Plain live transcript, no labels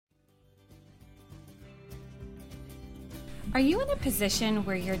Are you in a position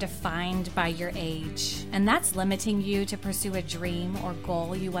where you're defined by your age, and that's limiting you to pursue a dream or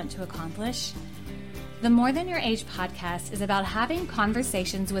goal you want to accomplish? The More Than Your Age podcast is about having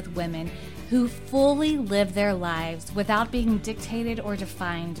conversations with women who fully live their lives without being dictated or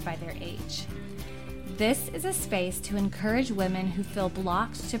defined by their age. This is a space to encourage women who feel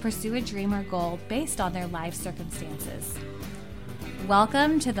blocked to pursue a dream or goal based on their life circumstances.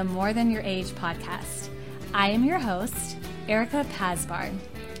 Welcome to the More Than Your Age podcast. I am your host, Erica Pasbar.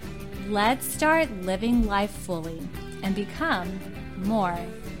 Let's start living life fully and become more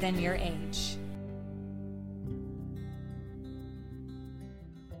than your age.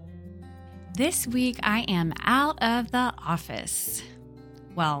 This week, I am out of the office.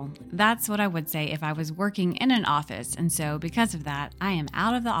 Well, that's what I would say if I was working in an office. And so because of that, I am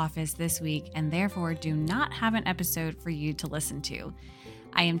out of the office this week and therefore do not have an episode for you to listen to.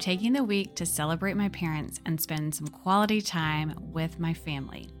 I am taking the week to celebrate my parents and spend some quality time with my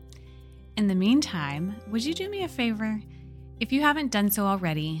family. In the meantime, would you do me a favor? If you haven't done so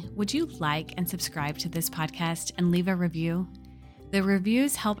already, would you like and subscribe to this podcast and leave a review? The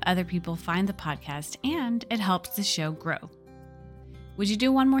reviews help other people find the podcast and it helps the show grow. Would you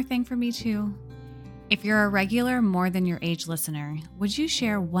do one more thing for me too? If you're a regular More Than Your Age listener, would you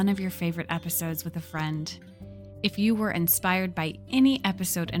share one of your favorite episodes with a friend? If you were inspired by any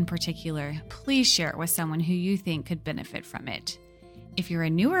episode in particular, please share it with someone who you think could benefit from it. If you're a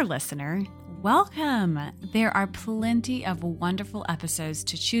newer listener, welcome! There are plenty of wonderful episodes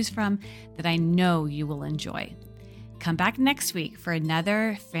to choose from that I know you will enjoy. Come back next week for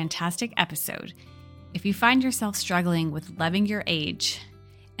another fantastic episode. If you find yourself struggling with loving your age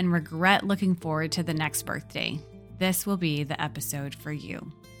and regret looking forward to the next birthday, this will be the episode for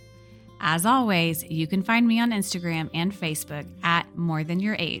you. As always, you can find me on Instagram and Facebook at More Than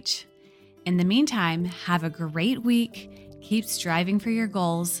Your Age. In the meantime, have a great week, keep striving for your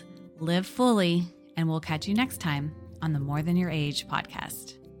goals, live fully, and we'll catch you next time on the More Than Your Age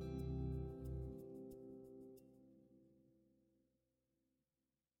podcast.